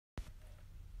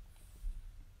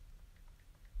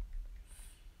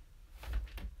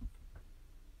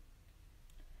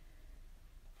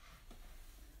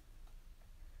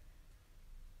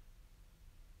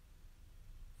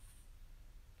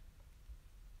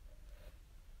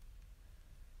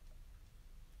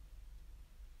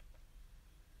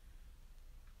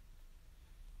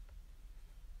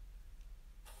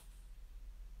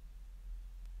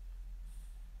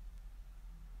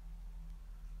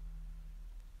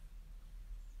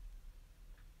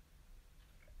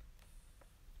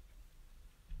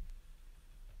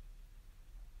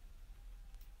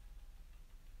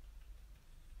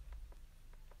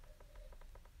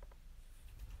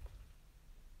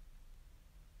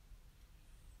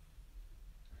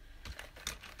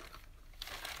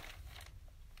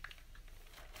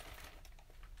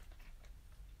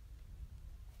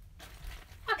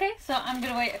so I'm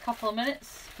going to wait a couple of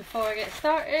minutes before I get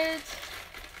started.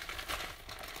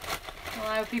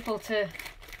 Allow people to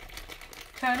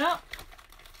turn up.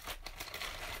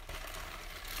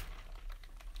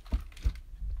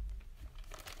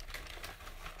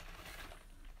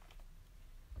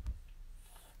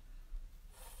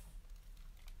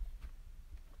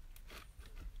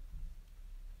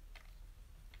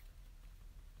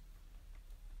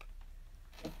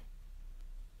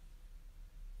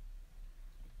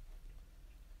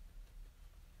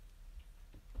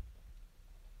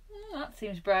 That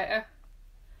seems brighter.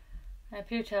 I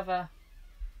appear to have a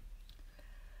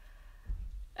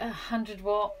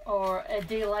 100-watt or a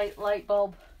daylight light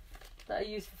bulb that I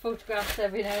use for photographs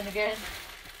every now and again,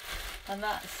 and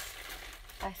that's,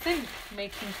 I think,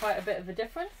 making quite a bit of a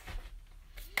difference.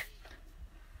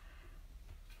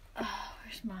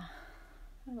 Where's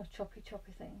my choppy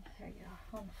thing? There you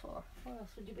are, on the floor. Where else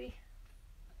would you be?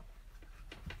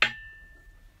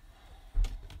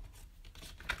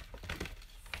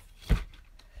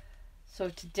 So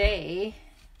today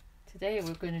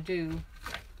we're going to do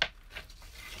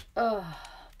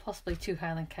possibly 2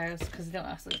 Highland cows, because they don't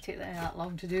actually take that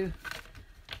long to do.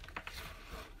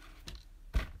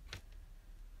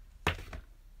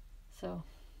 So,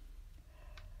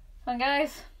 come on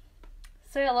guys,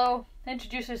 say hello,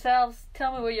 introduce yourselves,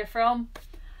 tell me where you're from.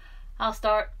 I'll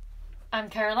start. I'm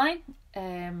Caroline.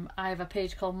 I have a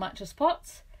page called Mattress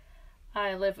Pots.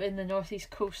 I live in the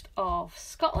northeast coast of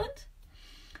Scotland,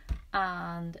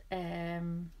 and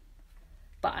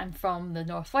but I'm from the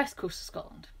northwest coast of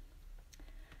Scotland.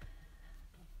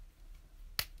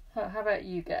 How about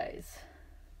you guys?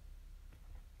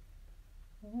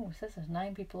 Oh, it says there's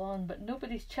 9 people on, but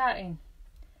nobody's chatting.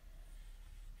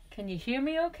 Can you hear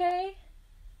me okay?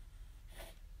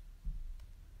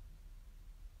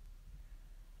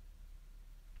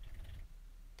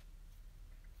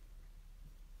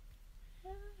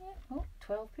 Oh,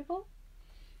 12 people.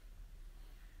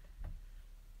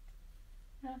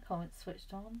 Comments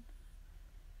switched on.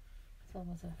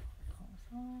 Someone's a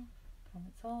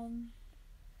comments on.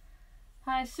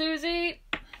 Hi Susie.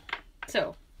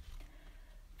 So,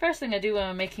 first thing I do when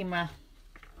I'm making my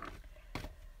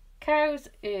cows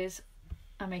is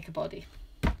I make a body,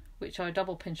 which are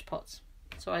double pinch pots.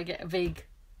 So I get a vague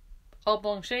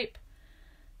oblong shape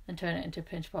and turn it into a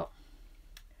pinch pot.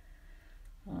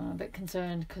 I'm a bit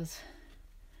concerned because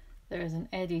there is an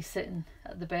eddy sitting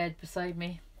at the bed beside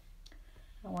me.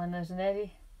 And when there's an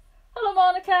eddy, hello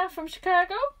Monica from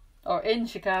Chicago, or in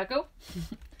Chicago.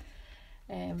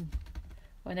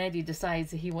 When Eddie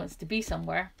decides that he wants to be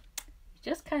somewhere, you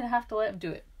just kind of have to let him do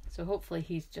it. So hopefully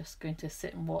he's just going to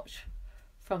sit and watch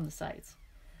from the sides.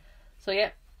 So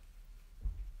yeah,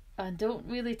 I don't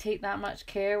really take that much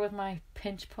care with my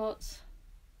pinch pots.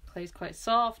 Clay's quite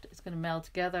soft, it's going to meld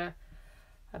together.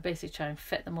 I basically try and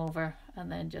fit them over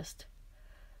and then just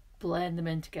blend them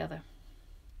in together.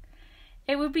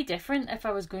 It would be different if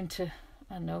I was going to,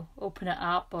 I don't know, open it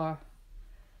up or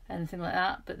anything like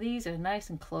that, but these are nice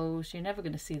and closed. You're never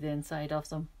going to see the inside of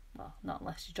them, well, not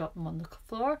unless you drop them on the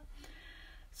floor.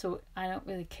 So I don't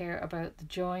really care about the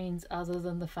joins other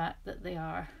than the fact that they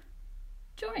are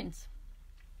joins.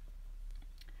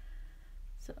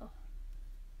 So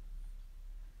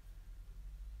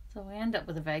we end up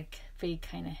with a vague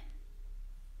kind of,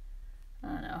 I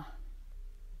don't know,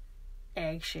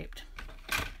 egg shaped.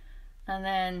 And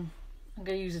then I'm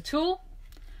going to use a tool.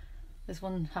 This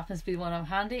one happens to be the one I'm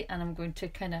handy, and I'm going to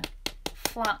kind of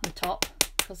flatten the top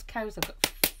because cows have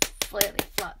got fairly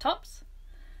flat tops.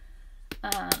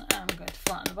 And I'm going to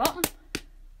flatten the bottom.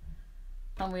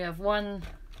 And we have one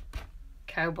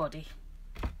cow body.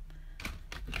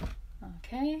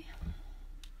 Okay.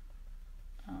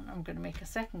 And I'm going to make a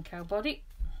second cow body.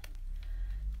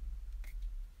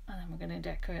 And then we're going to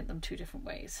decorate them 2 different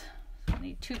ways. So I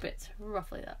need 2 bits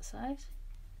roughly that size.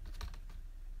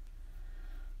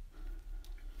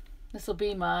 This will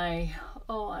be my,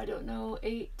 I don't know,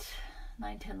 8,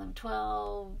 9, 10, 11,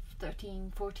 12,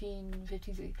 13, 14,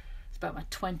 15, 16. It's about my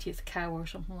 20th cow or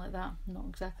something like that. I'm not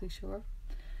exactly sure.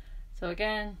 So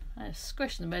again, I just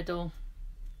squish in the middle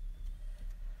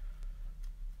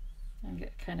and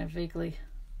get kind of vaguely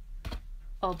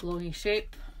oblongy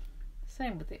shape.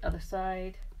 Same with the other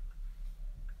side.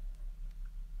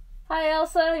 Hi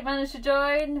Elsa, you managed to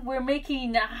join. We're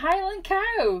making a Highland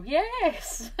cow.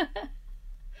 Yes.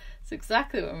 That's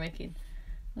exactly what we're making.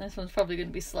 And this one's probably going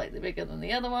to be slightly bigger than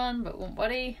the other one, but won't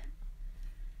worry.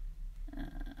 I'm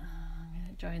going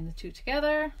to join the 2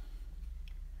 together.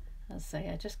 As I say,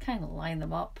 I just kind of line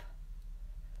them up.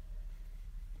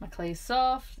 My clay's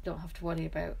soft, don't have to worry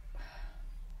about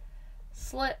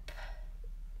slip.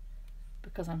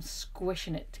 because I'm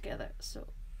squishing it together, so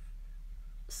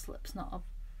slip's not a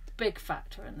big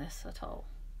factor in this at all.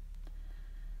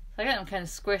 So I get them kind of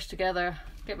squished together,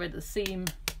 get rid of the seam.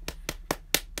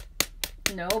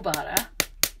 No, Bara,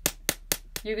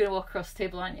 you're going to walk across the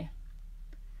table, aren't you?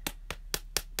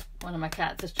 One of my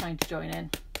cats is trying to join in.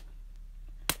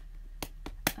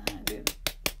 And do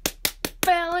the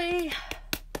belly.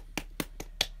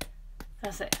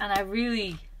 That's it. And I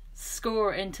really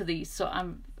score into these, so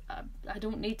I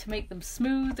don't need to make them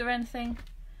smooth or anything.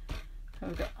 So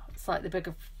we've got slightly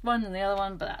bigger one than the other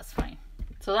one, but that's fine.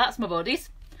 So that's my bodies.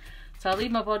 So I'll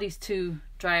leave my bodies to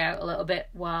dry out a little bit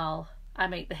while I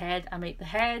make the head. I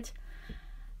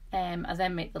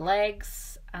then make the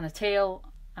legs and a tail,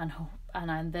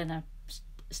 and then I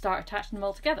start attaching them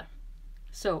all together.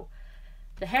 So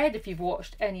the head, if you've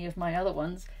watched any of my other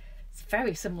ones, it's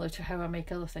very similar to how I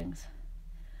make other things.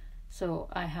 So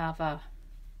I have a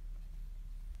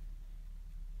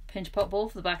pinch pot bowl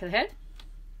for the back of the head.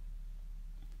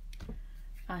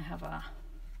 I have a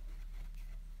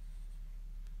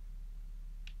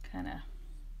kind of,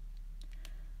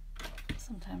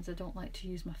 sometimes I don't like to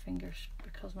use my fingers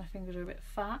because my fingers are a bit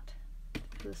fat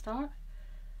for the start.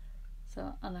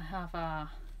 So, and I have a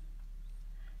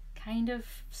kind of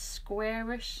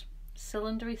squarish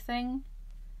cylindry thing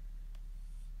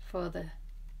for the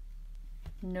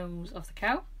nose of the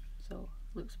cow, so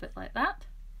it looks a bit like that.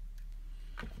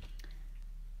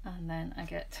 And then I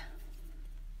get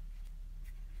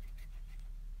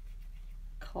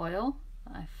coil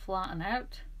that I flatten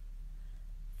out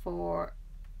for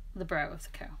the brow of the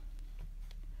cow.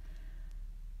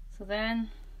 So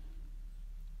then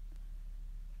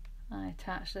I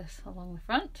attach this along the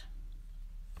front.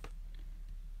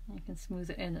 You can smooth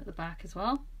it in at the back as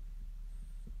well.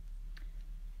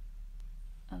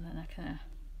 And then I kind of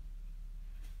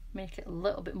make it a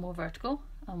little bit more vertical,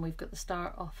 and we've got the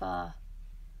start of a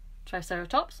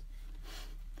Triceratops.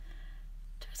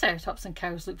 Triceratops and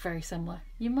cows look very similar,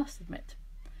 you must admit.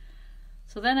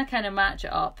 So then I kind of match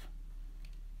it up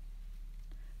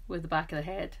with the back of the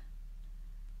head,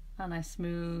 and I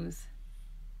smooth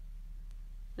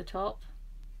the top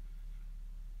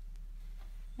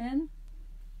in.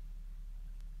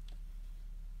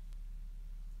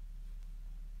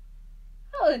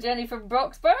 Hello, Jenny from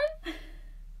Broxburn.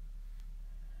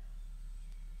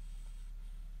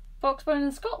 Broxburn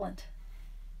in Scotland.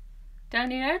 Down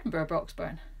near Edinburgh,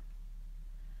 Broxburn.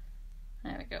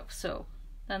 There we go. So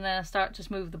then I start to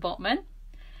smooth the bottom in,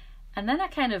 and then I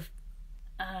kind of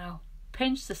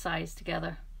pinch the sides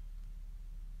together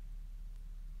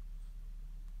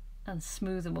and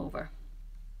smooth them over.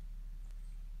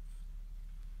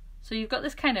 So you've got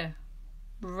this kind of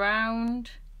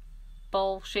round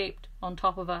ball shaped on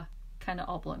top of a kind of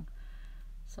oblong.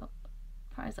 So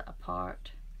prise that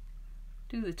apart,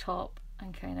 do the top,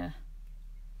 and kind of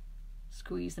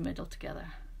squeeze the middle together.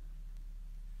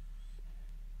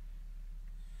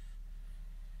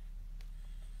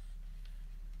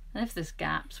 And if there's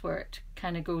gaps where it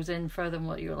kind of goes in further than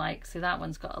what you like, so that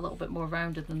one's got a little bit more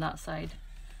rounded than that side.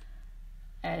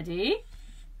 Eddie,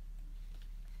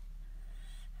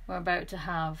 we're about to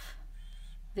have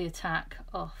the attack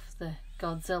of the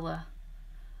Godzilla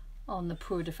on the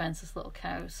poor defenseless little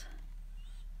cows.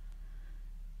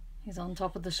 He's on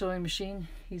top of the sewing machine.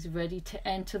 He's ready to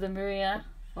enter the arena,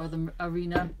 or the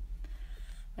arena.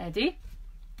 Eddie,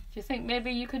 do you think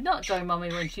maybe you could not join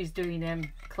Mummy when she's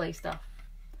doing clay stuff?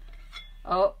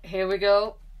 Oh, here we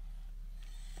go.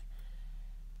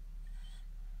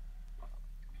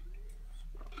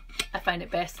 I find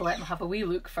it best to let him have a wee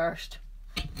look first.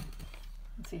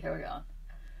 Let's see how we go on.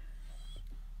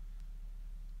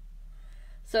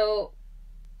 So,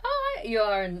 oh, you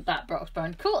are in that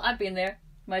Broxburn. Cool, I've been there.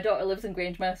 My daughter lives in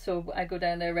Grangemouth, so I go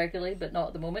down there regularly, but not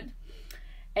at the moment.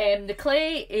 The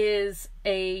clay is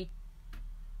a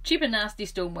cheap and nasty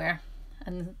stoneware.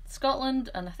 In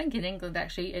Scotland, and I think in England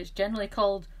actually, it's generally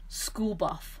called school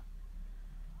buff.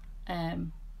 I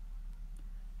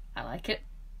like it.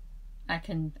 I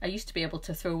used to be able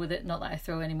to throw with it, not that I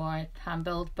throw anymore, I hand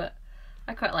build, but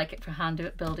I quite like it for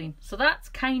hand building. So that's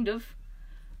kind of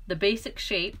the basic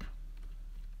shape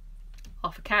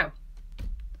of a cow.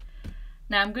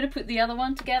 Now I'm going to put the other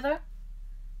one together,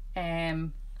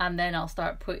 and then I'll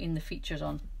start putting the features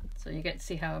on. So you get to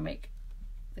see how I make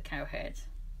the cow heads.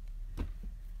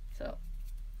 So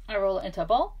I roll it into a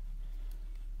ball,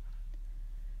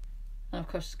 and of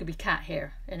course it's going to be cat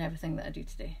hair in everything that I do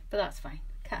today, but that's fine.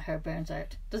 Cat hair burns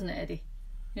out, doesn't it, Eddie?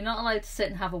 You're not allowed to sit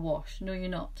and have a wash. No, you're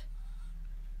not.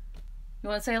 You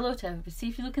want to say hello to everybody? See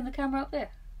if you look in the camera up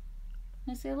there.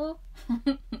 Can I say hello?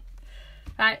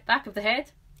 Right, back of the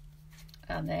head,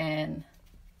 and then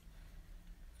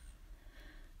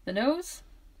the nose.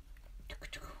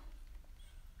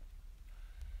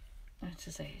 As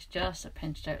I say, it's just a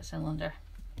pinched out cylinder.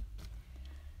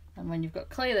 And when you've got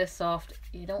clay this soft,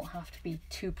 you don't have to be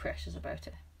too precious about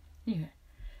it. Yeah.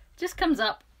 Just comes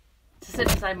up to sit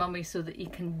beside Mummy so that he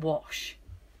can wash,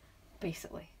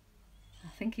 basically. I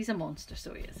think he's a monster,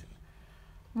 so he is.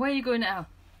 Where are you going now?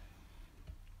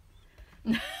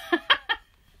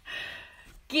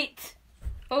 Get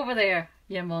over there,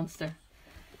 you monster.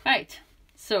 Right,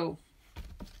 so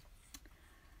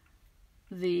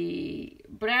the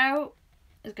brow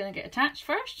is going to get attached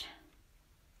first.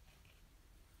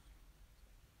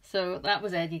 So that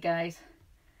was Eddie, guys.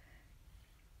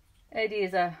 Eddie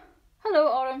is a hello,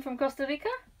 Autumn from Costa Rica.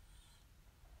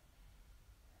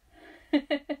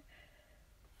 It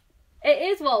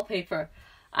is wallpaper.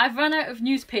 I've run out of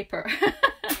newspaper.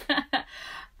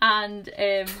 And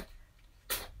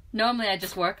normally I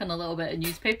just work on a little bit of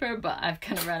newspaper, but I've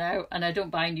kind of run out and I don't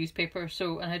buy newspaper,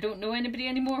 and I don't know anybody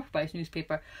anymore who buys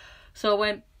newspaper. So I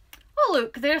went, oh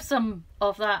look, there's some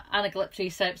of that anagliptry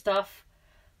type stuff.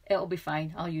 It'll be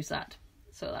fine, I'll use that.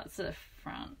 So that's the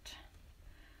front.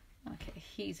 Okay,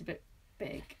 he's a bit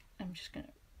big. I'm just going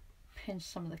to pinch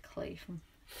some of the clay from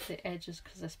the edges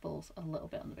because this ball's a little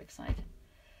bit on the big side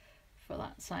for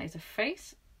that size of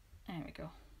face. There we go.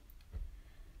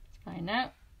 It's fine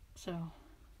now. So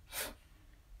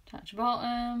attach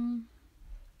bottom,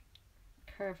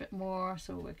 curve it more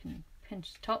so we can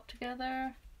pinch the top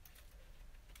together.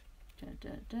 Da,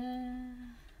 da, da.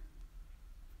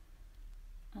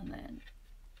 And then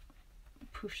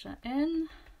push that in.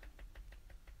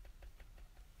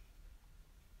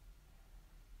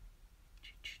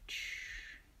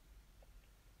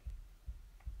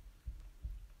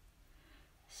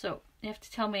 So you have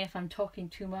to tell me if I'm talking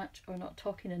too much or not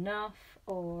talking enough,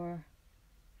 or...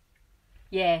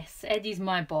 Yes, Eddie's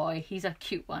my boy. He's a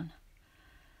cute one.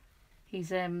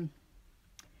 He's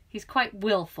quite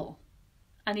willful,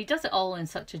 and he does it all in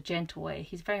such a gentle way.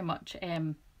 He's very much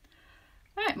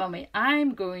right, Mummy,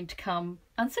 I'm going to come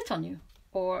and sit on you,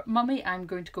 or Mummy, I'm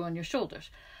going to go on your shoulders,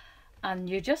 and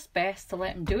you're just best to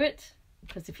let him do it,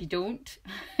 because if you don't,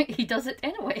 he does it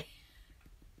anyway.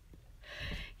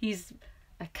 He's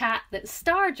a cat that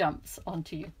star jumps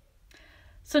onto you.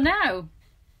 So now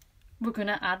we're going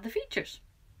to add the features.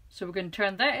 So we're going to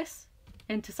turn this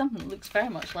into something that looks very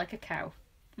much like a cow.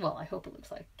 Well, I hope it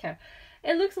looks like a cow.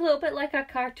 It looks a little bit like a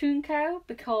cartoon cow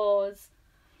because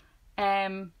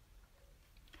cow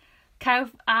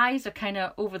eyes are kind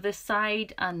of over this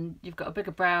side and you've got a bigger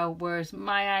brow, whereas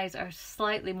my eyes are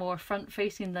slightly more front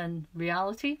facing than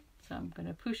reality. So I'm going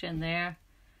to push in there.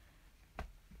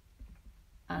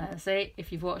 And as I say,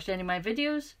 if you've watched any of my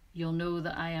videos, you'll know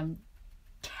that I am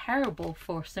terrible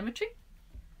for symmetry.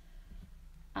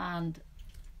 And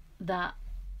that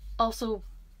also,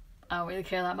 I don't really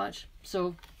care that much.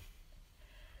 So,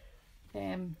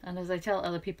 and as I tell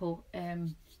other people,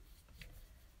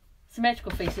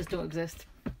 symmetrical faces don't exist.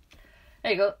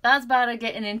 There you go. That's Barra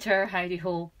getting into her hidey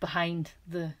hole behind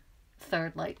the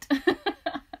third light.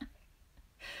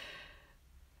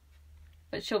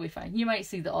 But she'll be fine. You might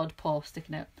see the odd paw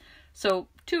sticking out. So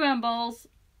 2 round balls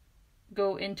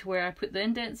go into where I put the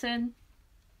indents in.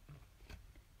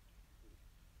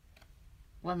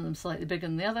 One of them slightly bigger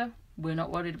than the other. We're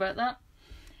not worried about that.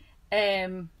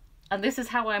 And this is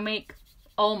how I make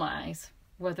all my eyes,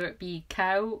 whether it be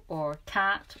cow or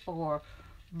cat or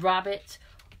rabbit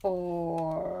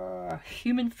or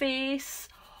human face.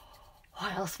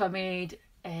 What else have I made?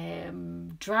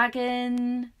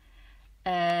 Dragon.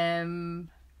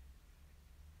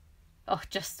 Oh,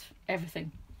 just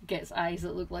everything gets eyes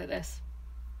that look like this.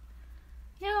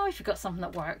 You know, if you've got something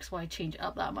that works, why change it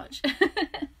up that much?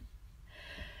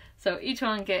 So each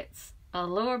one gets a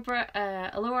lower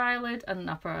eyelid and an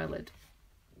upper eyelid,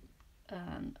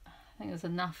 and I think there's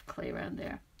enough clay around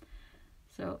there.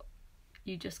 So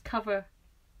you just cover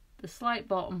the slight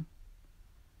bottom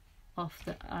of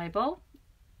the eyeball,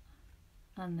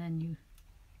 and then you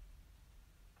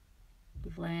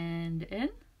blend in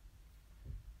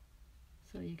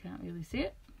so you can't really see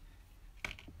it,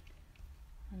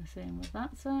 and the same with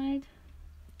that side.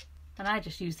 And I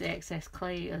just use the excess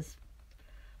clay as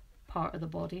part of the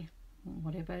body, won't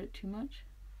worry about it too much.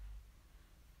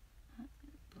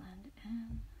 Blend it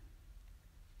in,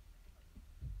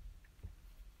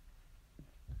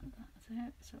 and that's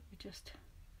it. So we just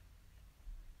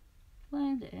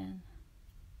blend it in.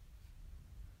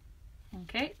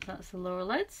 Okay, that's the lower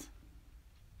lids.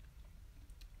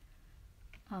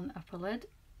 On the upper lid.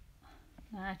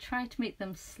 Now I try to make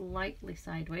them slightly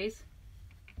sideways.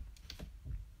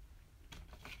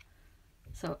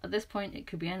 So at this point it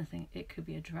could be anything. It could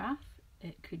be a giraffe,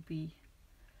 It could be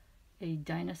a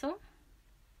dinosaur.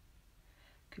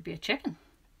 Could be a chicken.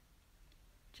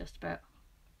 Just about.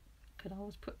 Could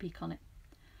always put beak on it.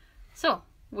 So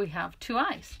we have 2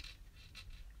 eyes.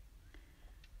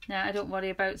 Now I don't worry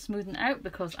about smoothing out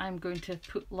because I'm going to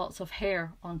put lots of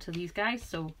hair onto these guys,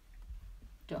 so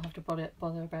don't have to bother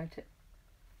about it.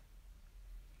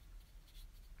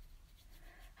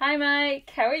 Hi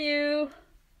Mike, how are you?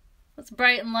 What's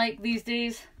Brighton like these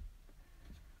days?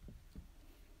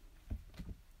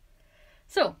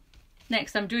 So,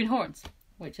 next I'm doing horns,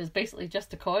 which is basically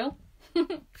just a coil.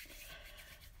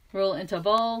 Roll it into a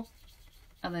ball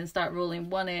and then start rolling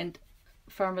one end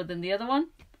firmer than the other one.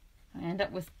 I end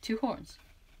up with 2 horns.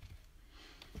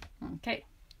 Okay,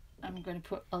 I'm going to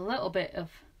put a little bit of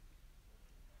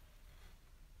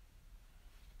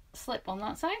slip on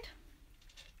that side.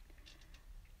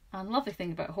 And the lovely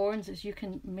thing about horns is you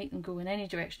can make them go in any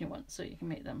direction you want. So you can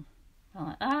make them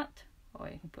like that, or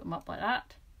you can put them up like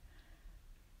that,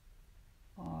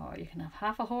 or you can have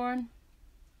half a horn.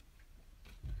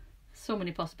 So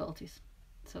many possibilities.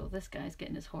 So this guy's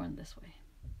getting his horn this way.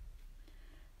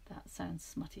 That sounds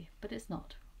smutty, but it's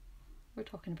not. We're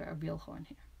talking about a real horn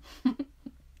here.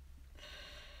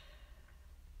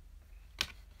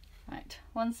 Right,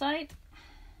 one side,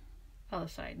 other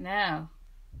side. Now,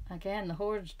 again, the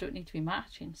horns don't need to be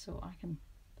matching, so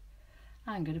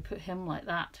I'm going to put him like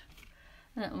that.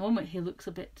 And at the moment he looks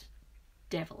a bit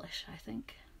devilish, I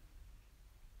think.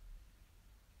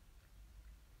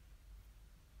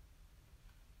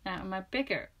 Now in my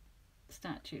bigger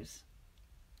statues,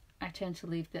 I tend to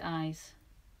leave the eyes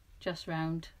just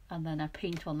round and then I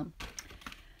paint on them.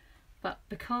 But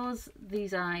because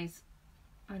these eyes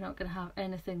are not going to have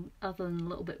anything other than a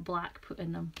little bit black put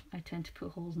in them, I tend to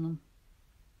put holes in them.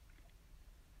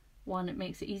 One, it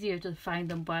makes it easier to find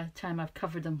them by the time I've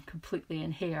covered them completely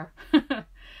in hair. So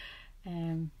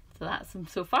that's them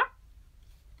so far.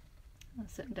 I'll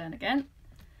sit them down again.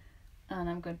 And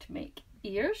I'm going to make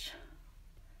ears.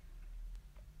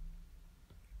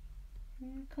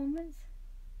 Any comments?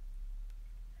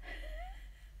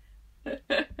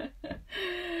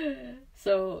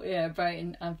 So yeah,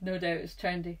 Brighton, I've no doubt it's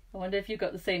trendy. I wonder if you've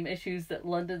got the same issues that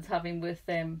London's having with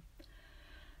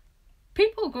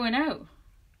people going out.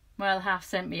 Well, Half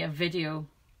sent me a video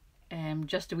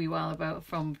just a wee while about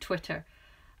from Twitter,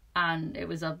 and it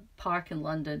was a park in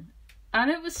London and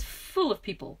it was full of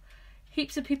people.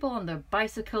 Heaps of people on their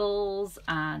bicycles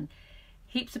and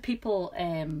heaps of people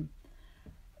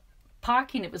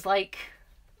parking. It was like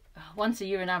once a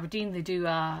year in Aberdeen they do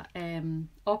a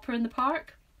opera in the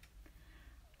park,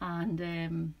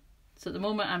 and so at the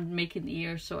moment I'm making the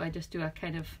ears, so I just do a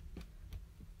kind of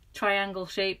triangle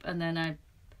shape and then I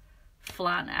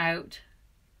flatten it out,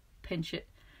 pinch it.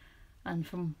 And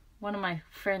from one of my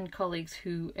friend colleagues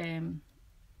who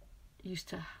used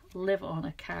to live on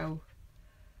a cow,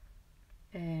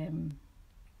 I can't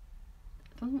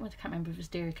remember if it's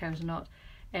dairy cows or not.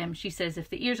 She says if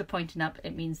the ears are pointing up,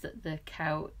 it means that the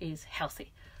cow is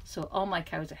healthy. So all my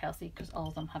cows are healthy because all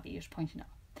of them have ears pointing up.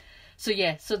 So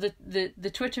yeah, so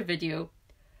the Twitter video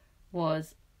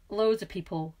was loads of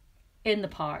people in the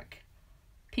park,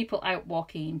 people out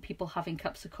walking, people having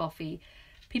cups of coffee,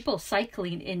 people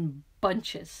cycling in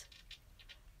bunches,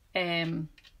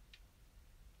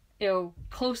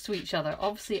 close to each other,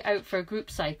 obviously out for a group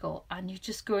cycle, and you're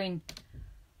just going,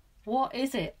 what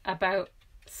is it about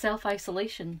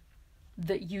self-isolation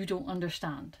that you don't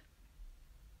understand?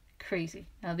 Crazy.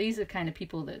 Now these are the kind of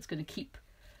people that's going to keep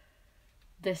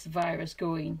this virus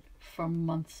going for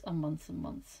months and months and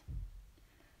months.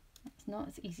 It's not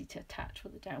as easy to attach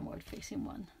with a downward facing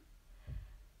one.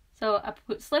 So I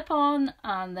put slip on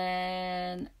and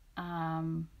then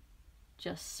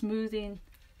just smoothing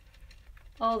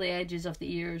all the edges of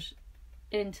the ears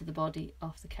into the body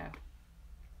of the cow.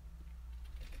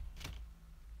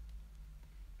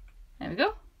 There we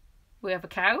go. We have a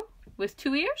cow with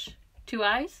 2 ears, 2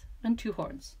 eyes and 2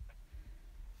 horns.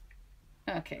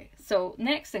 Okay, so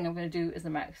next thing I'm going to do is the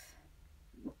mouth.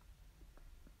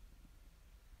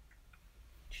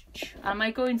 Am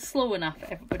I going slow enough,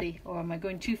 everybody? Or am I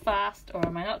going too fast? Or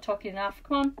am I not talking enough?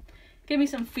 Come on, give me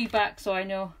some feedback so I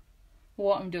know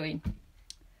what I'm doing.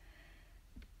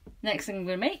 Next thing I'm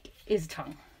going to make is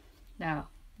tongue. Now,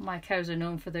 my cows are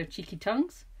known for their cheeky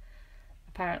tongues.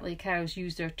 Apparently cows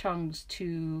use their tongues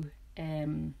to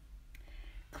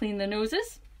clean their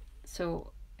noses.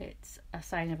 So it's a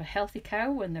sign of a healthy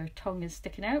cow when their tongue is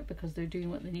sticking out because they're doing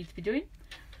what they need to be doing.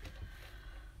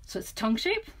 So it's a tongue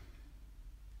shape.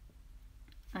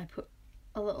 I put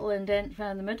a little indent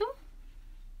around the middle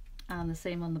and the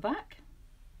same on the back,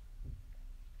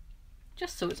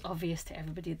 just so it's obvious to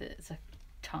everybody that it's a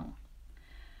tongue.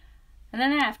 And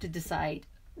then I have to decide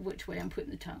which way I'm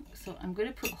putting the tongue. So I'm going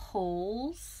to put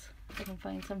holes, if I can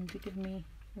find something to give me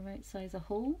the right size of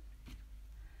hole.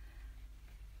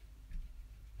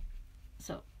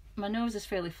 So my nose is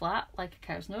fairly flat, like a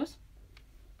cow's nose.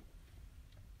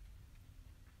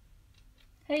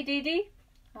 Hey Dee Dee,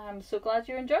 I'm so glad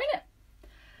you're enjoying it.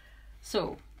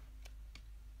 So,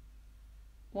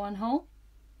 1 hole,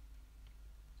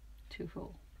 2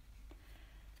 hole.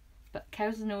 But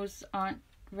cow's noses aren't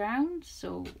round,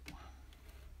 so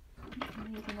I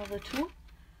need another tool.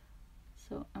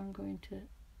 So I'm going to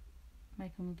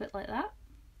make them a bit like that.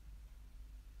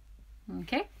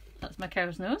 Okay, that's my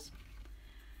cow's nose.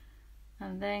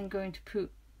 I'm then going to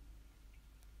put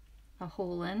a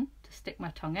hole in to stick my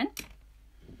tongue in.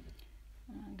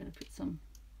 I'm going to put some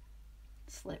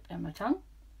slip in my tongue.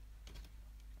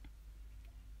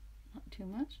 Not too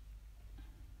much.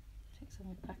 Take some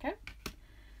of it back out.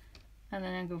 And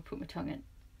then I'm going to put my tongue in.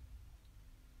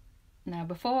 Now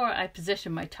before I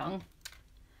position my tongue,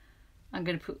 I'm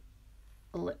going to put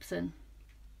the lips in.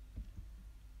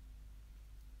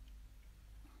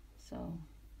 So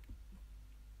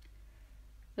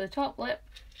for the top lip,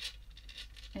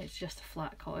 it's just a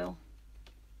flat coil.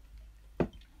 Put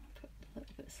a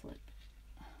little bit of slip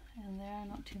in there,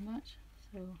 not too much.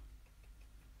 So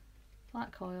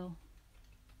flat coil.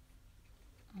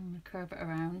 I'm going to curve it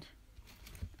around,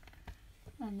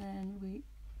 and then we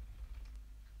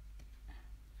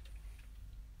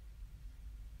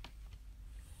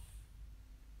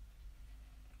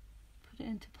put it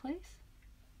into place.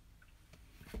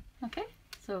 Okay,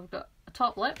 so we've got a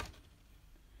top lip.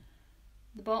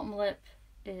 The bottom lip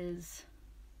is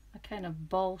a kind of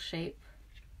ball shape.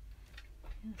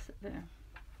 Yes, there.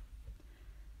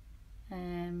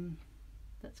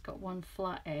 That's got one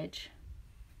flat edge.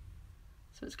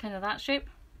 So it's kind of that shape.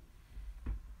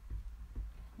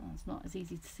 Well, it's not as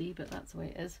easy to see, but that's the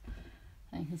way it is.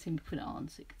 And you can see me put it on,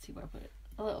 so you can see where I put it.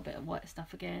 A little bit of wet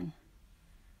stuff again.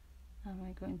 And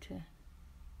we're going to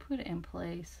put it in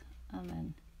place and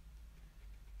then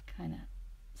kind of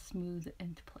smooth it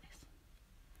into place.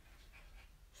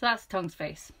 So that's the tongue's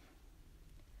face.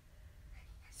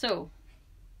 So,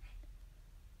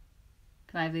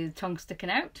 can I have the tongue sticking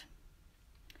out?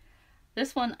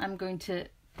 This one I'm going to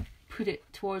put it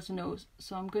towards the nose.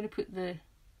 So I'm going to put the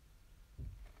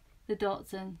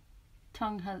dots in.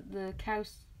 The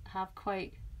cows have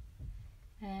quite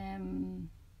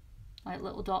like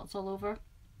little dots all over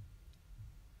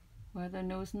where their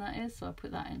nose and that is, so I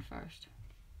put that in first.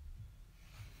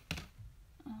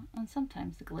 And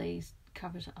sometimes the glaze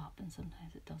covers it up and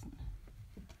sometimes it doesn't.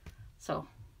 So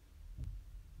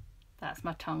that's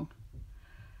my tongue.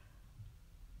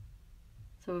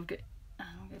 So we've got,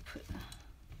 I'm going to put that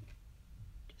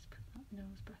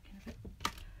nose back in a bit.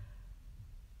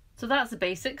 So that's the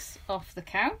basics of the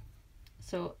cow.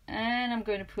 So, and I'm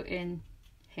going to put in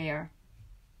hair.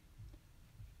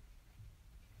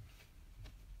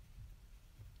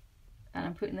 And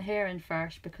I'm putting the hair in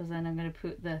first because then I'm going to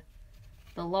put the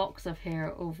locks of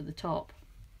hair over the top.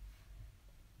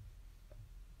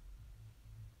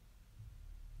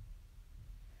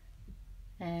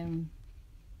 And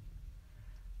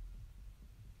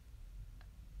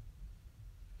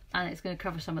it's going to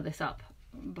cover some of this up,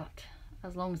 but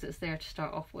as long as it's there to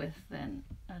start off with, then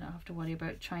I don't have to worry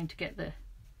about trying to get the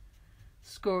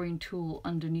scoring tool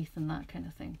underneath and that kind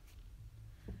of thing.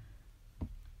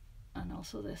 And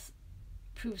also this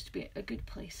proves to be a good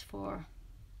place for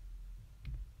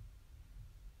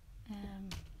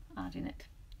adding it.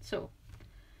 So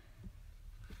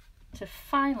to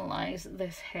finalize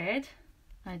this head,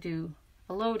 I do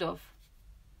a load of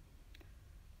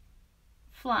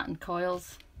flattened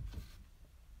coils,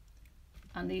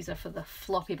 and these are for the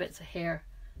floppy bits of hair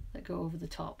that go over the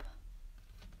top.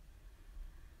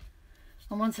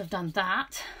 And once I've done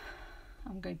that,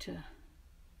 I'm going to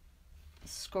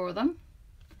score them,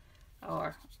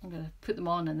 or I'm going to put them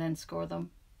on and then score them,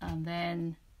 and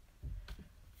then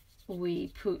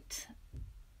we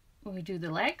do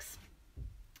the legs,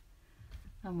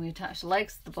 and we attach the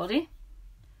legs to the body,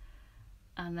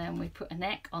 and then we put a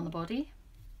neck on the body,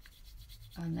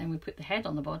 and then we put the head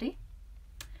on the body,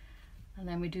 and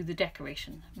then we do the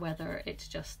decoration, whether it's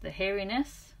just the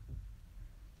hairiness,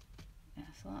 yeah,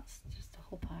 so that's just a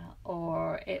whole pile,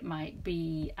 or it might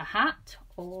be a hat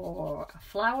or a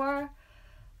flower. I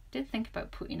did think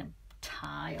about putting a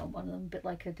tie on one of them, a bit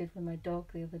like I did with my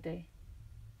dog the other day.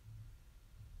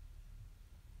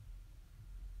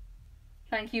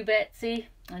 Thank you, Betsy.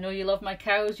 I know you love my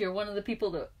cows. You're one of the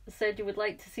people that said you would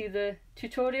like to see the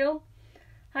tutorial.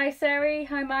 Hi, Sari.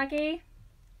 Hi, Maggie.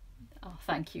 Oh,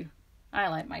 thank you. I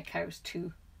like my cows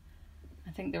too.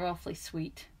 I think they're awfully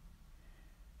sweet.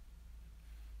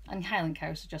 And Highland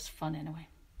cows are just fun anyway.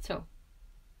 So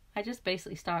I just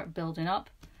basically start building up,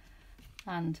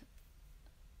 and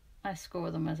I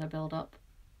score them as I build up.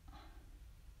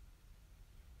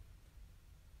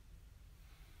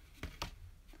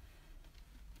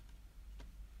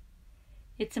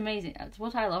 It's amazing. It's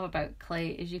what I love about clay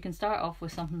is you can start off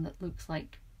with something that looks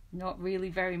like not really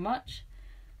very much.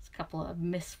 It's a couple of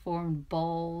misformed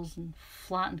balls and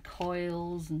flattened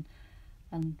coils and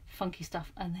funky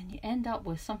stuff, and then you end up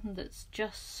with something that's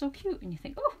just so cute, and you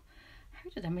think, oh, how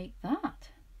did I make that?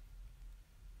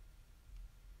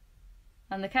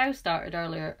 And the cow started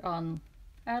earlier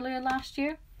last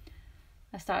year.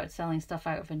 I started selling stuff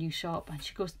out of a new shop, and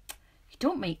she goes, you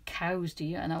don't make cows, do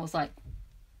you? And I was like,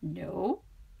 no,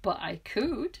 but I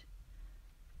could.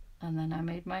 And then I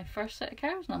made my first set of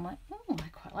cows, and I'm like, oh, I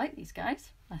quite like these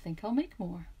guys. I think I'll make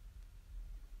more.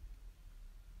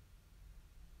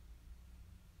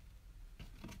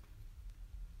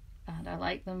 And I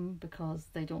like them because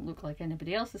they don't look like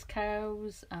anybody else's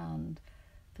cows, and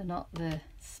they're not the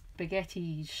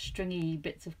spaghetti stringy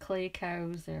bits of clay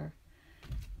cows. They're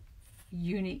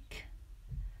unique.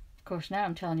 Of course, now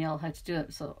I'm telling you all how to do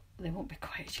it, so they won't be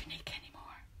quite as unique anymore.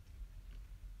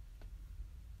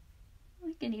 I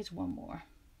think it needs one more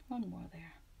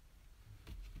there.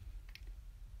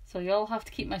 So you all have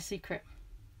to keep my secret.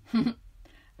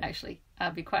 Actually,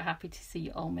 I'd be quite happy to see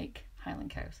you all make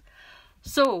Highland cows.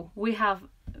 So we have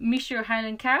Monsieur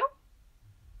Highland cow.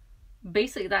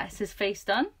 Basically that's his face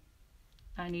done.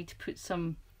 I need to put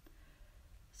some,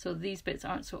 so these bits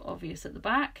aren't so obvious at the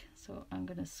back. So I'm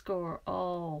going to score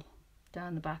all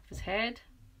down the back of his head.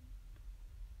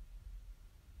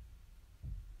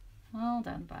 All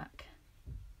down the back.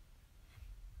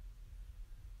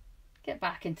 Get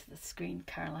back into the screen,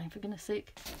 Caroline, for goodness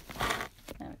sake.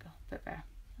 There we go, a bit better.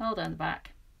 All down the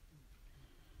back.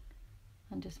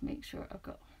 And just make sure I've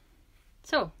got.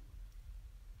 So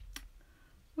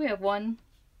we have one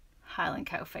Highland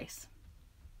cow face.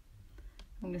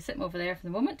 I'm going to sit him over there for the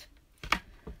moment,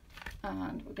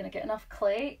 and we're going to get enough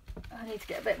clay. I need to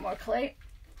get a bit more clay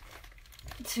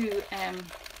to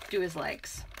do his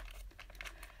legs,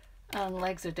 and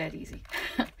legs are dead easy.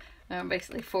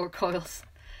 Basically 4 coils,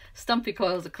 stumpy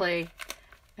coils of clay,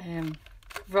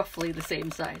 roughly the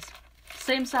same size.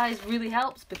 Same size really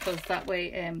helps because that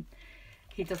way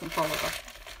he doesn't fall over.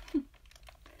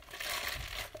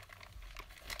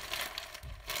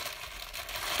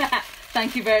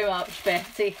 Thank you very much,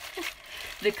 Betty.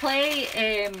 The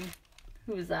clay,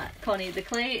 who was that? Connie. The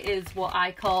clay is what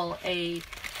I call a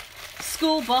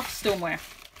school buff stoneware.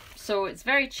 So it's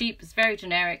very cheap, it's very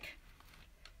generic.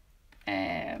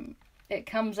 It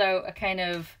comes out a kind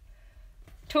of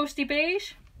toasty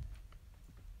beige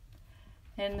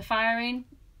in the firing.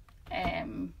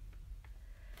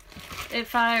 It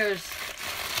fires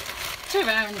to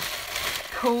around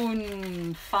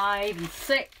cone 5 and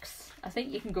 6. I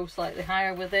think you can go slightly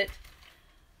higher with it,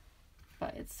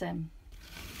 but it's the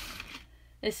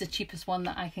cheapest one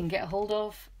that I can get a hold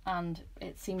of, and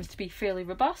it seems to be fairly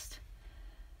robust.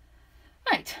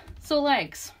 Right, so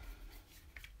legs.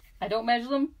 I don't measure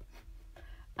them,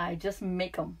 I just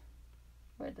make them.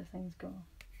 Where do things go?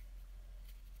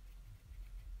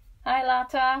 Hi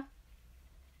Lata.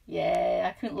 Yeah,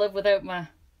 I couldn't live without my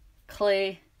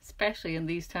clay, especially in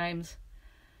these times.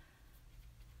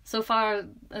 So far,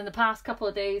 in the past couple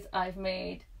of days, I've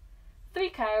made 3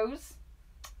 cows,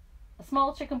 a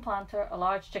small chicken planter, a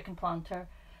large chicken planter,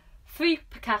 3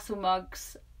 Picasso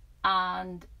mugs,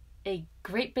 and a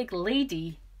great big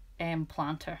lady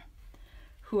planter,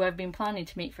 who I've been planning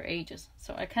to make for ages.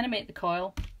 So I kind of make the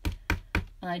coil,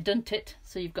 and I dunt it,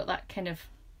 so you've got that kind of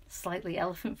slightly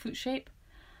elephant foot shape.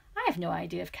 I have no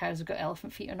idea if cows have got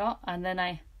elephant feet or not, and then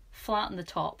I flatten the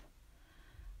top,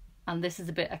 and this is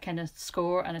a bit I kind of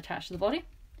score and attach to the body.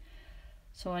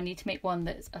 So I need to make one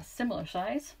that's a similar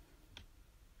size.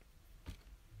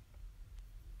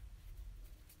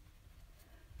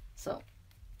 So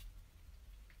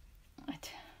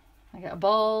I get a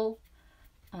ball,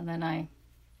 and then I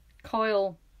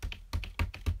coil.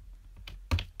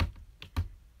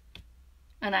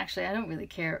 And actually, I don't really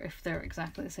care if they're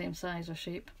exactly the same size or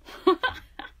shape.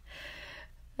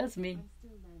 That's me. I'm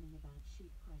still learning about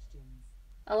sheep questions.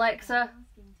 Alexa,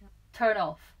 turn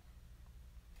off.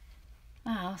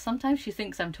 Sometimes she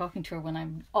thinks I'm talking to her when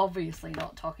I'm obviously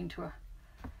not talking to her.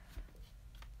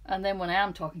 And then when I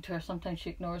am talking to her, sometimes she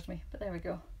ignores me. But there we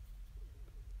go.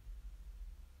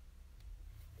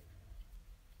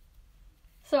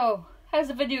 So, how's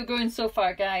the video going so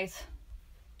far, guys?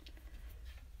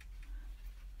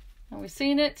 Are we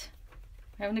seeing it?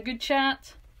 Having a good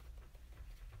chat?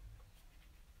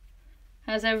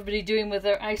 How's everybody doing with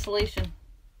their isolation?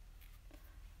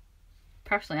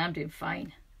 Personally, I'm doing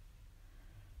fine.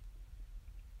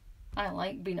 I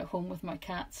like being at home with my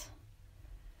cats.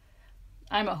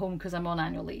 I'm at home because I'm on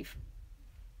annual leave.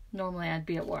 Normally I'd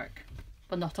be at work,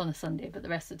 but not on a Sunday, but the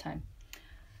rest of the time.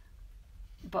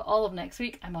 But all of next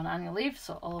week I'm on annual leave,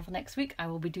 so all of next week I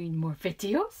will be doing more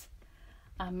videos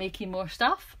and making more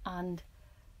stuff and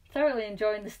thoroughly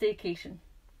enjoying the staycation.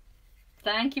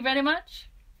 Thank you very much,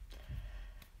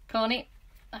 Connie.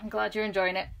 I'm glad you're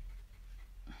enjoying it.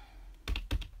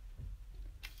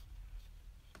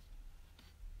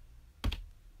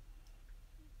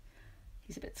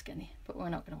 He's a bit skinny, but we're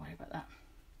not going to worry about that.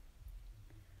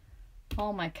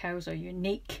 All my cows are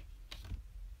unique.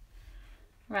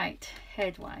 Right,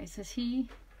 head-wise, is he?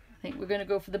 I think we're going to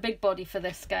go for the big body for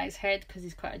this guy's head because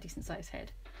he's quite a decent sized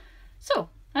head. So,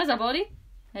 there's our body.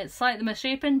 It's slightly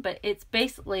misshapen, but it's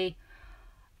basically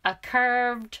a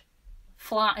curved,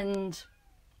 flattened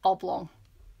oblong.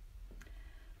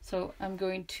 So I've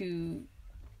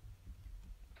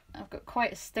got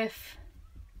quite a stiff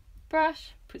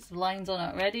brush, put some lines on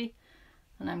it already,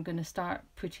 and I'm going to start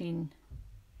putting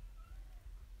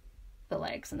the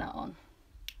legs and that on.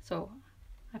 So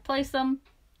I place them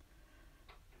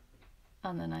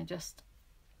and then I just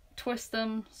twist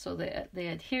them so that they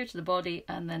adhere to the body,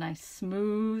 and then I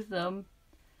smooth them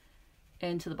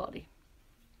into the body.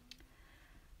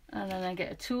 And then I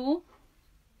get a tool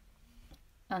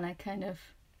and I kind of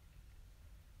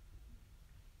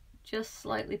just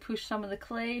slightly push some of the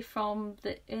clay from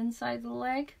the inside of the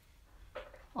leg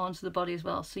onto the body as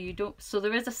well. So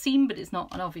there is a seam, but it's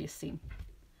not an obvious seam.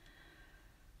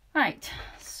 Right,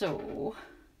 so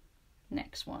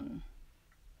next one.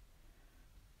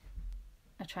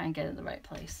 I try and get it in the right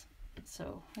place.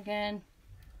 So again,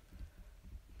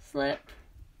 slip,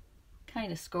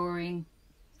 kind of scoring.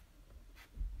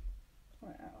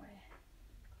 Where are we?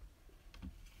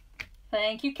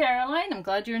 Thank you, Caroline. I'm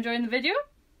glad you're enjoying the video.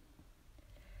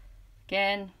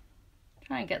 Again,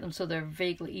 try and get them so they're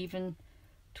vaguely even.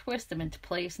 Twist them into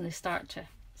place and they start to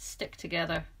stick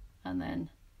together, and then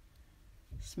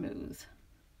smooth.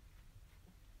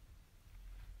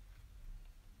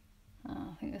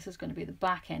 I think this is going to be the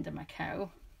back end of my cow.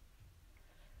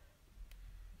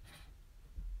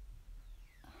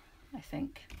 I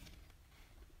think.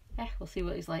 We'll see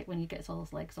what he's like when he gets all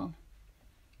his legs on.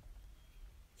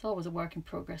 It's always a work in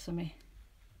progress for me.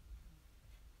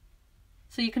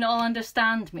 So you can all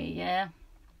understand me, yeah?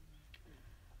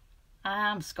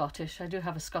 I am Scottish. I do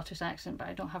have a Scottish accent, but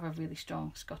I don't have a really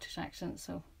strong Scottish accent,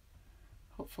 so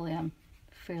hopefully I'm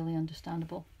fairly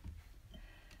understandable.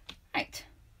 Right,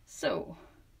 so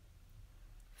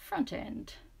front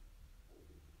end.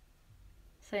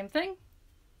 Same thing.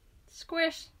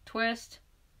 Squish, twist,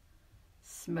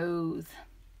 smooth.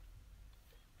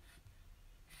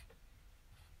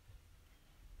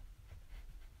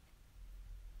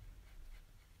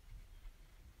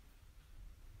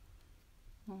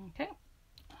 Okay,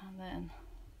 and then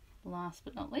last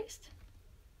but not least,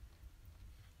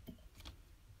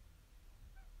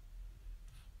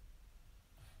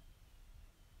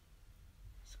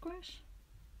 squish.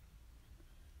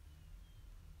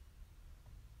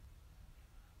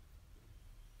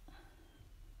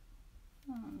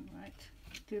 Right,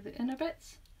 do the inner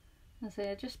bits. As I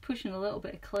say, just pushing a little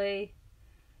bit of clay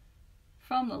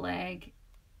from the leg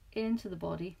into the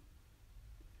body,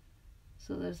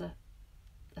 so there's a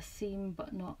seam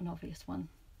but not an obvious one,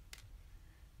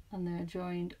 and they're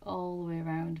joined all the way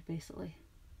around basically.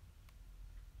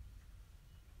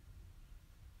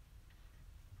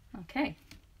 Okay,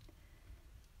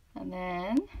 and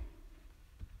then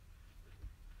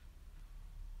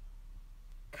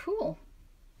cool.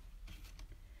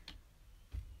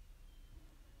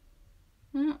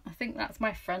 I think that's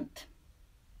my front.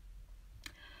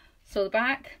 So the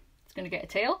back is going to get a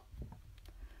tail,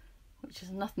 which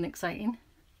is nothing exciting.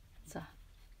 It's a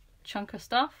chunk of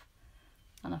stuff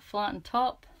and a flattened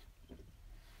top,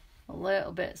 a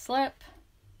little bit slip,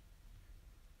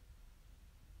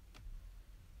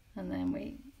 and then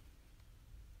we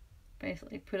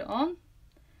basically put it on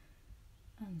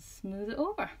and smooth it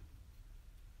over.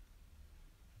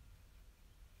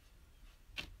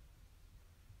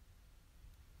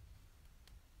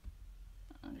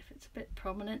 And if it's a bit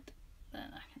prominent,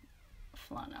 then I can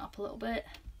flatten it up a little bit,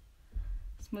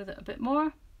 smooth it a bit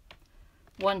more.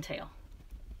 One tail.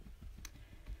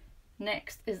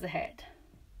 Next is the head.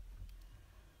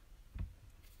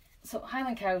 So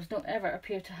Highland cows don't ever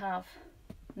appear to have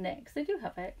necks. They do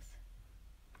have eggs.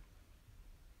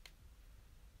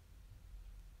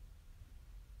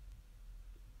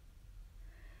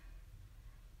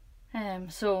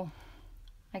 So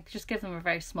I just give them a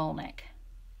very small neck.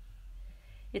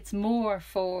 It's more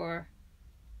for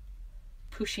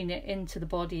pushing it into the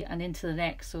body and into the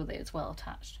neck so that it's well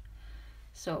attached.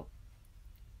 So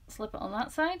slip it on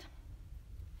that side.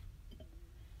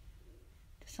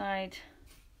 Decide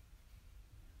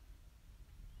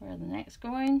where the neck's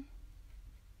going.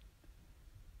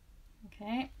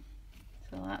 Okay,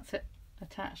 so that's it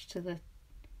attached to the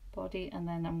body, and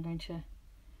then I'm going to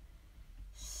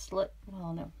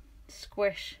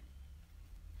squish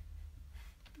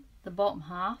the bottom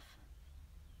half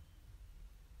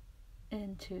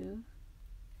into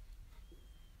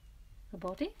the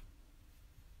body.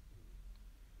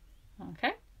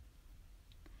 Okay.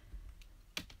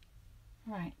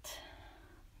 Right.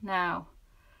 Now,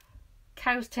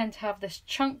 cows tend to have this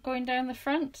chunk going down the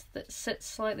front that sits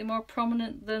slightly more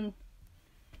prominent than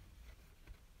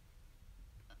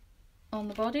on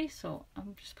the body, so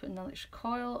I'm just putting another extra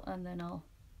coil and then I'll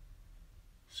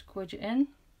squidge it in.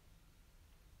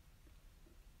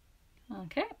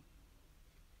 Okay.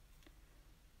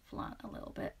 Flat a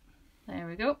little bit. There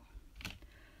we go.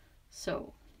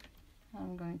 So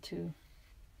I'm going to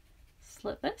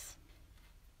slip this,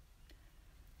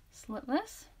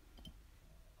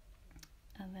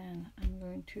 and then I'm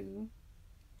going to,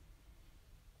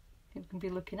 it can be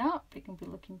looking up, it can be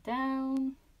looking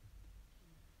down,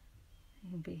 it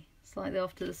can be slightly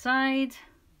off to the side.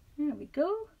 There we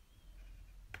go.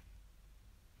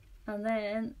 And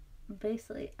then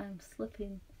basically I'm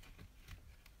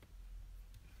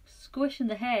squishing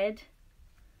the head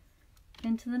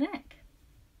into the neck.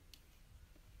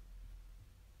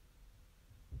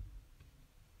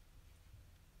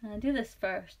 And I do this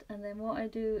first, and then what I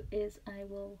do is I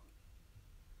will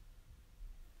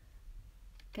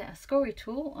get a scory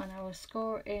tool and I will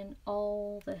score in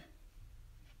all the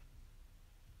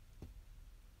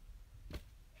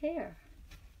hair.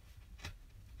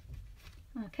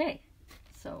 Okay,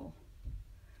 so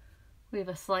we have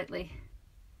a slightly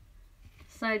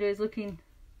sideways looking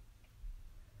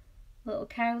little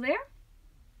cow there.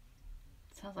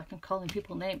 Sounds like I'm calling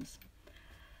people names.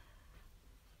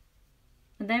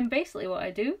 And then basically what I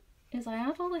do is I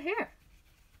add all the hair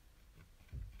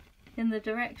in the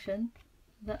direction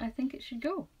that I think it should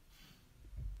go.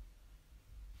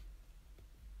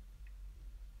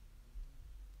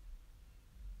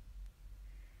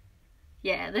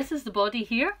 Yeah, this is the body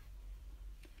here.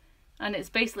 And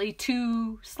it's basically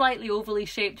two slightly ovally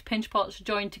shaped pinch pots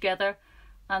joined together,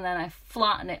 and then I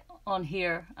flatten it on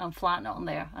here and flatten it on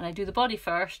there. And I do the body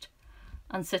first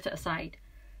and sit it aside.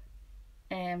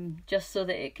 Just so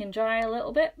that it can dry a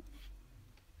little bit.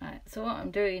 Right, so what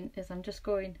I'm doing is I'm just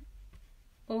going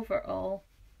over all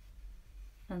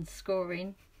and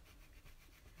scoring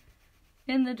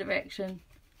in the direction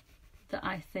that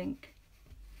I think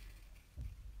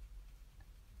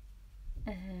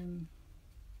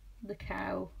the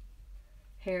cow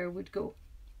hair would go.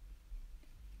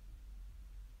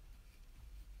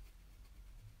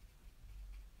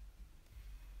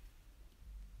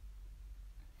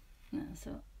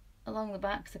 So along the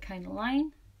back's a kind of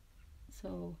line,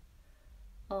 so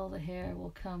all the hair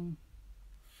will come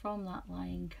from that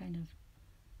line kind of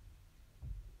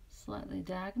slightly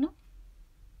diagonal.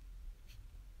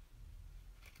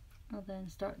 I'll then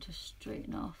start to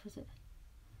straighten off as it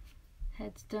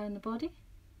heads down the body.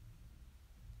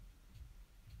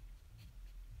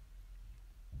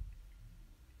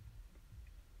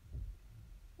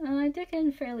 And I dig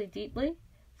in fairly deeply,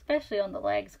 especially on the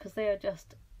legs, because they are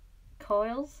just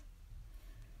coils,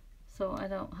 so I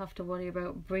don't have to worry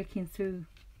about breaking through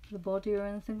the body or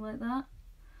anything like that.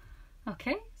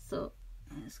 Okay, so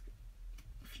there's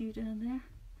a few down there.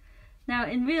 Now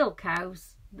in real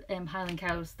cows, Highland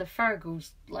cows, the fur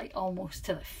goes like almost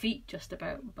to the feet just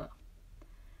about, but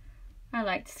I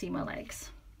like to see my legs.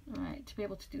 Alright, to be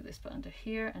able to do this bit under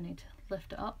here I need to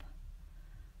lift it up.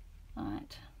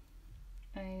 Alright,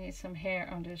 I need some hair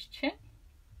under his chin.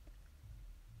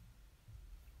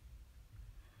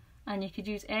 And you could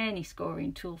use any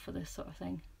scoring tool for this sort of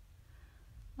thing.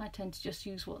 I tend to just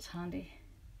use what's handy.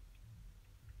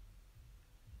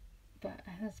 But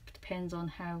it depends on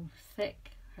how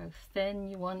thick, how thin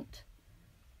you want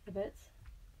the bits.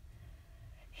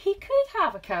 He could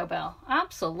have a cowbell,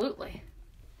 absolutely.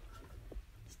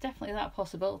 It's definitely that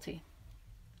possibility.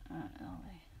 I'll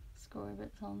score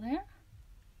bits on there.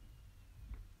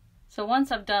 So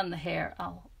once I've done the hair,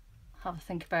 I'll have a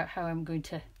think about how I'm going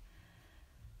to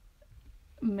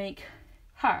make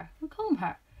her, we'll call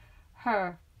him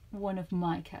her one of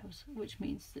my cows, which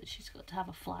means that she's got to have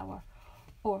a flower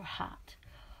or a hat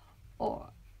or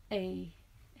a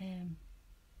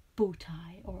bow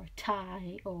tie or a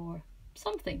tie or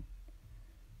something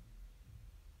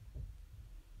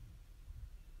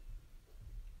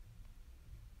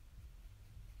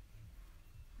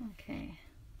Okay.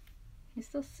 You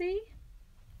still see?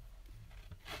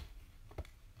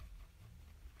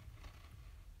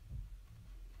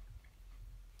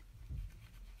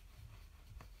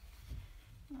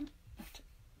 I have to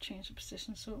change the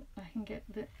position so I can get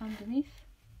the underneath.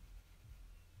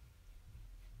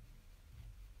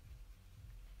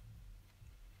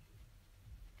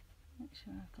 Make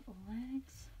sure I've got the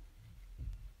legs.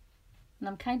 And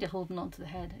I'm kind of holding on to the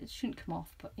head. It shouldn't come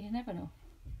off, but you never know.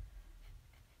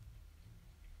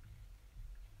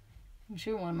 I'm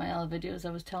sure in one of my other videos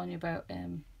I was telling you about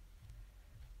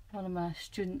one of my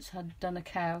students had done a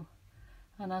cow,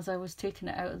 and as I was taking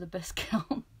it out of the bisque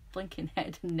kiln, blinking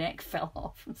head and neck fell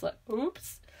off. It's like,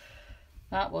 oops,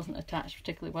 that wasn't attached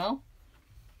particularly well.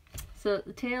 So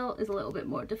the tail is a little bit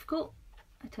more difficult.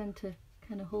 I tend to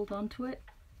kind of hold on to it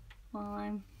while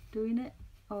I'm doing it,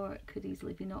 or it could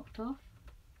easily be knocked off.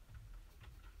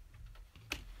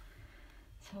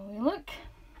 So we look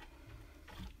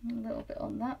a little bit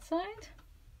on that side.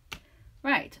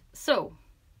 Right, so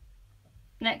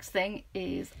next thing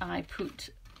is I put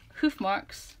hoof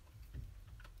marks.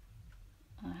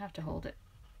 I have to hold it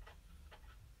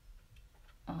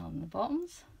on the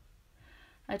bottoms.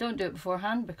 I don't do it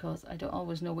beforehand because I don't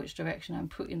always know which direction I'm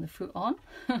putting the foot on.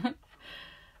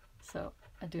 So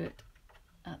I do it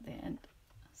at the end.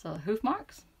 So hoof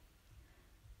marks.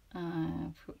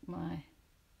 I put my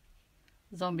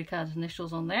zombie cat's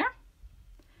initials on there.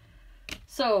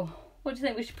 So what do you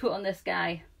think we should put on this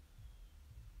guy?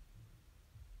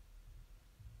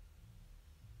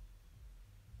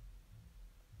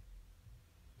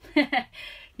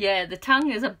 Yeah, the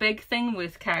tongue is a big thing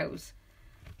with cows.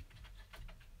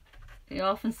 You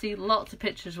often see lots of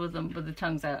pictures with them with the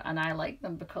tongues out, and I like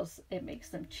them because it makes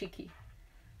them cheeky.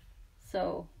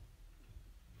 So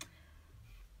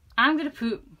I'm gonna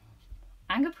put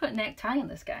a necktie on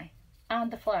this guy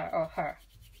and the flower, or her.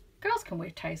 Girls can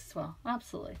wear ties as well,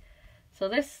 absolutely. So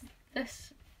this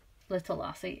little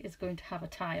lassie is going to have a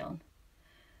tie on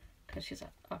because she's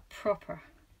a proper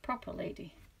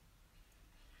lady.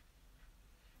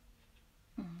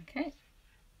 Okay,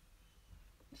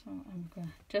 so I'm going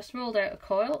to just rolled out a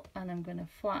coil and I'm going to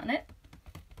flatten it,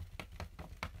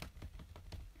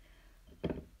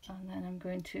 and then I'm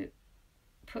going to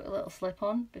put a little slip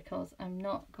on because I'm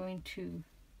not going to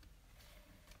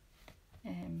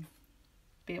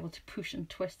be able to push and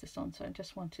twist this on, so I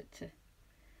just want it to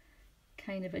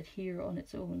kind of adhere on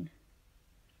its own.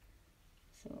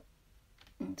 So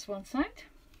that's one side.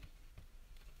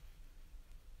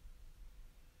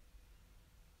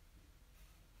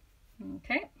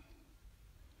 Okay,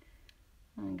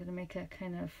 I'm going to make a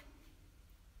kind of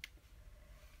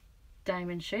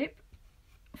diamond shape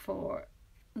for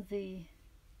the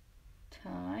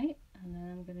tie, and then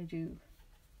I'm going to do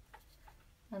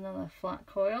another flat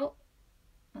coil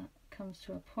that comes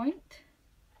to a point.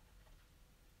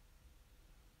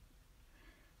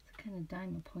 It's a kind of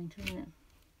diamond point, isn't it?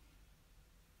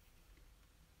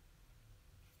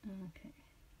 Okay.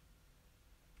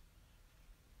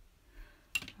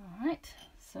 Alright,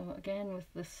 so again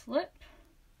with the slip,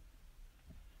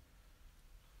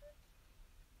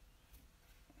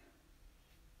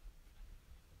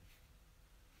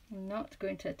 I'm not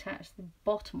going to attach the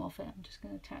bottom of it, I'm just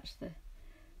going to attach the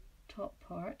top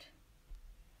part.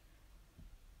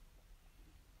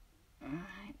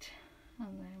 Alright,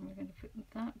 and then we're going to put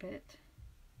that bit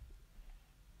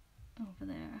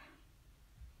over there,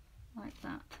 like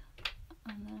that,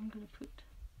 and then I'm going to put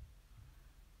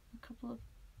a couple of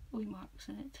wee marks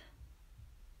in it.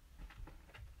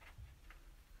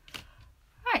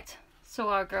 Right, so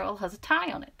our girl has a tie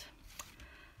on it.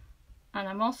 And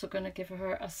I'm also going to give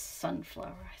her a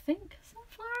sunflower, I think.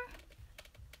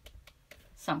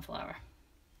 Sunflower.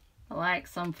 I like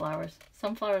sunflowers.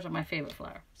 Sunflowers are my favourite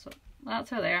flower. So that's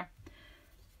her there.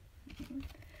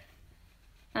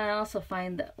 I also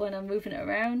find that when I'm moving it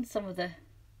around, some of the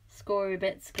scory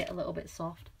bits get a little bit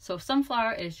soft. So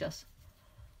sunflower is just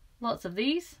lots of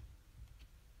these.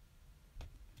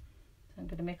 So I'm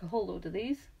going to make a whole load of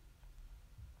these.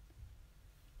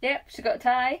 Yep, she got a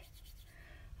tie.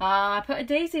 I put a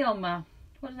daisy on my...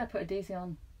 What did I put a daisy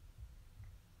on?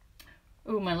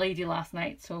 Oh, my lady last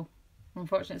night. So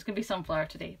unfortunately it's going to be sunflower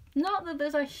today. Not that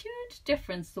there's a huge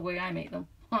difference the way I make them.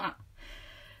 The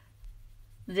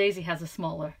daisy has a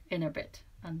smaller inner bit,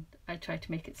 and I try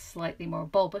to make it slightly more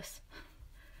bulbous.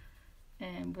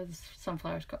 And with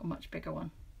sunflower's got a much bigger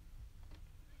one.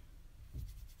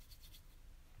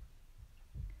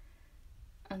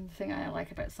 And the thing I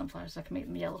like about sunflowers is I can make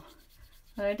them yellow.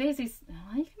 Daisies,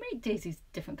 you can make daisies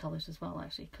different colours as well,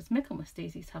 actually, because Michaelmas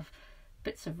daisies have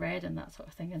bits of red and that sort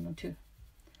of thing in them too.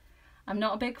 I'm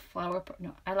not a big flower,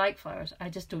 no, I like flowers, I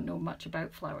just don't know much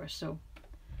about flowers, so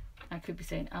I could be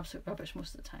saying absolute rubbish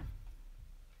most of the time.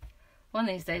 One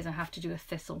of these days I have to do a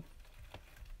thistle,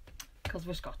 because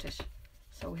we're Scottish,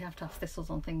 so we have to have thistles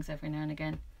on things every now and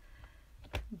again,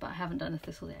 but I haven't done a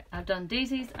thistle yet. I've done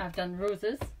daisies, I've done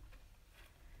roses,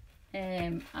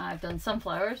 I've done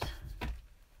sunflowers.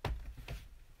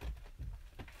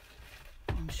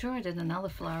 I'm sure I did another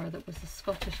flower that was a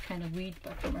Scottish kind of weed,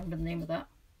 but I can't remember the name of that.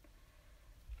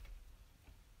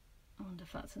 I wonder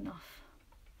if that's enough.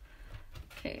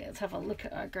 Okay, let's have a look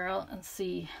at our girl and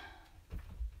see.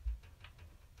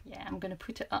 Yeah, I'm going to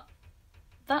put it up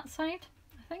that side,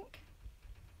 I think.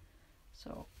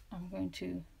 So I'm going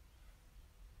to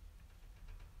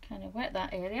kind of wet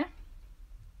that area,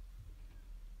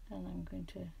 and I'm going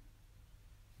to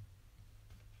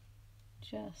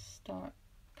just start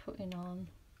putting on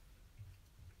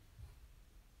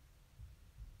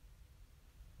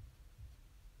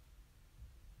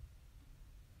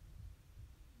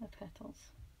the petals.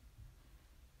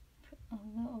 Put a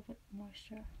little bit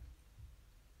moisture.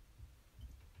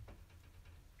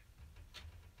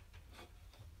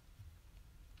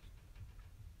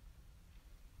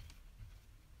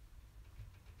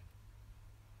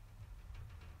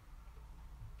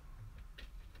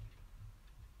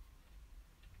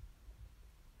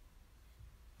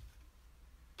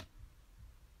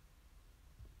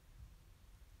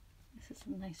 This is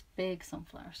a nice big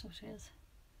sunflower, so she is.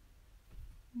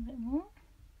 A bit more.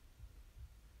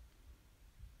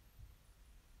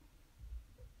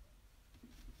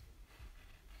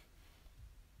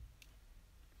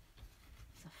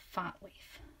 It's a fat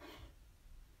leaf.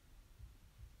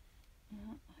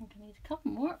 Yeah, I think I need a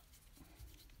couple more.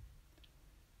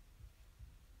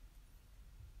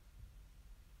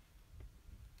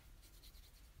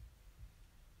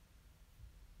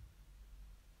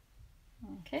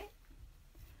 Okay.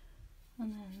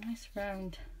 And then a nice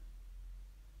round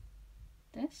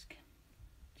disc,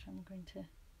 which I'm going to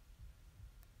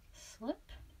slip,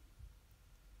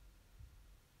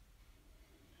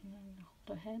 and then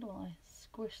hold her head while I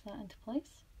squish that into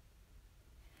place.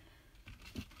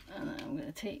 And then I'm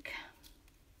going to take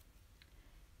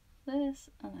this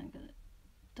and I'm going to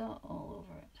dot all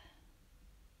over it.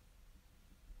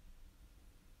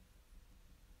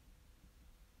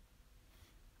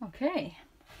 Okay,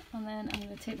 and then I'm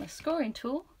going to take my scoring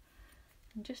tool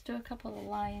and just do a couple of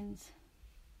lines .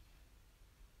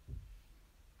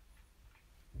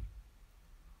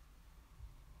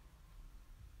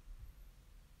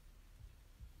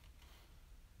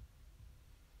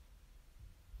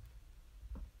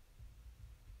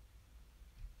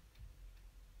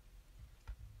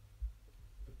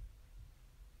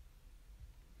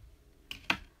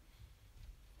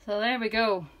 So there we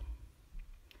go.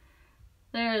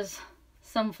 There's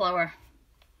sunflower,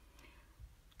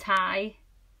 tie,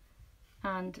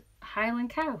 and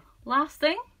Highland cow. Last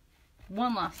thing,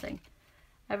 one last thing.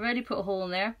 I've already put a hole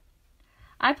in there.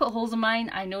 I put holes in mine.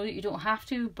 I know that you don't have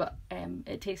to, but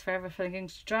it takes forever for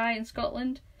things to dry in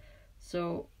Scotland.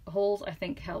 So holes, I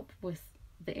think, help with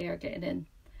the air getting in.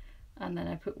 And then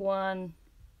I put one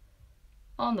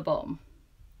on the bottom.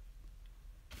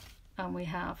 And we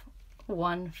have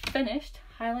one finished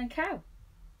Highland cow.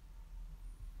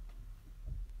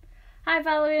 Hi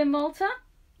Valerie and Malta.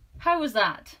 How was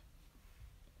that?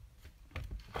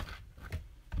 Is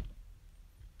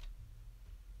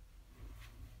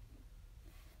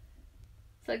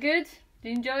that good? Do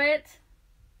you enjoy it?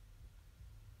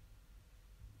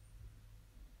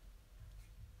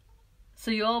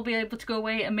 So you'll all be able to go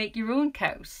away and make your own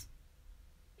cows.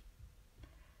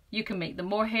 You can make them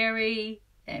more hairy,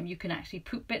 you can actually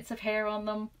put bits of hair on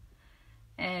them.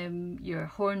 Your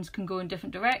horns can go in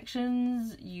different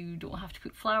directions. You don't have to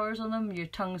put flowers on them. Your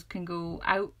tongues can go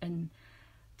out and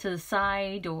to the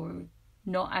side or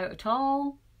not out at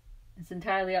all. It's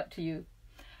entirely up to you.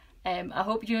 I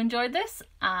hope you enjoyed this,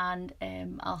 and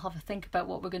I'll have a think about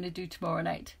what we're going to do tomorrow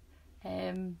night.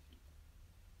 And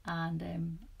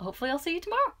hopefully I'll see you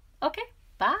tomorrow. Okay,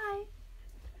 bye.